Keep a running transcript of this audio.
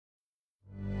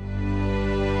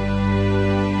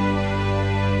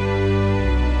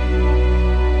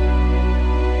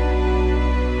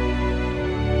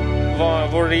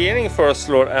regeringen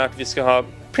föreslår är att vi ska ha i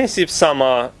princip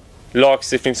samma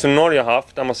lagstiftning som Norge har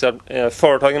haft.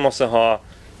 Företagen måste ha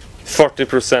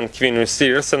 40% kvinnor i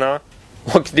styrelserna.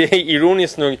 Och det är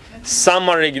ironiskt nog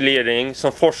samma reglering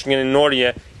som forskningen i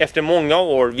Norge efter många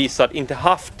år visat inte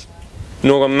haft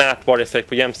någon mätbar effekt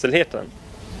på jämställdheten.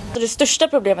 Det största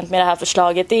problemet med det här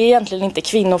förslaget är egentligen inte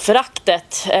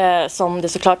kvinnoföraktet som det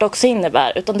såklart också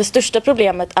innebär, utan det största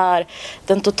problemet är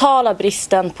den totala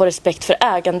bristen på respekt för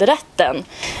äganderätten.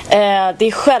 Det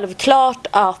är självklart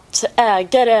att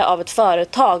ägare av ett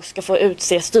företag ska få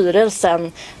utse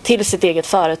styrelsen till sitt eget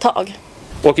företag.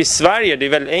 Och i Sverige det är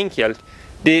väldigt enkelt.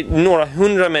 Det är några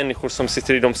 100 människor som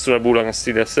sitter i de stora bolagens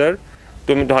styrelser.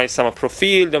 De har ju samma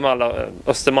profil, de är alla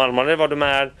östermalmare vad de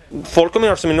är. Folk kommer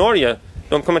göra som i Norge.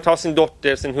 De kommer ta sin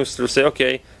dotter, sin hustru och säga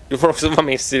okej, du får också vara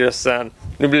med i styrelsen.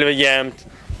 Nu blir det jämnt,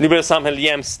 nu blir det samhället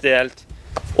jämställt.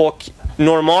 Och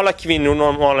normala kvinnor,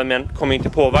 normala män kommer inte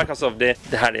påverkas av det.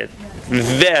 Det här är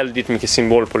väldigt mycket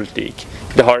symbolpolitik.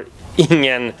 Det har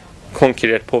ingen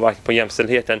konkret påverkan på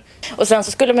jämställdheten. Och sen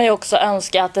så skulle man ju också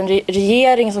önska att en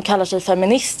regering som kallar sig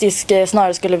feministisk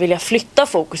snarare skulle vilja flytta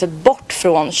fokuset bort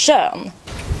från kön.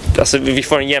 Alltså vi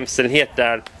får en jämställdhet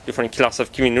där vi får en klass av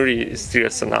kvinnor i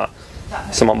styrelserna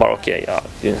som man bara det är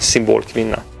en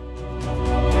symbolkvinna.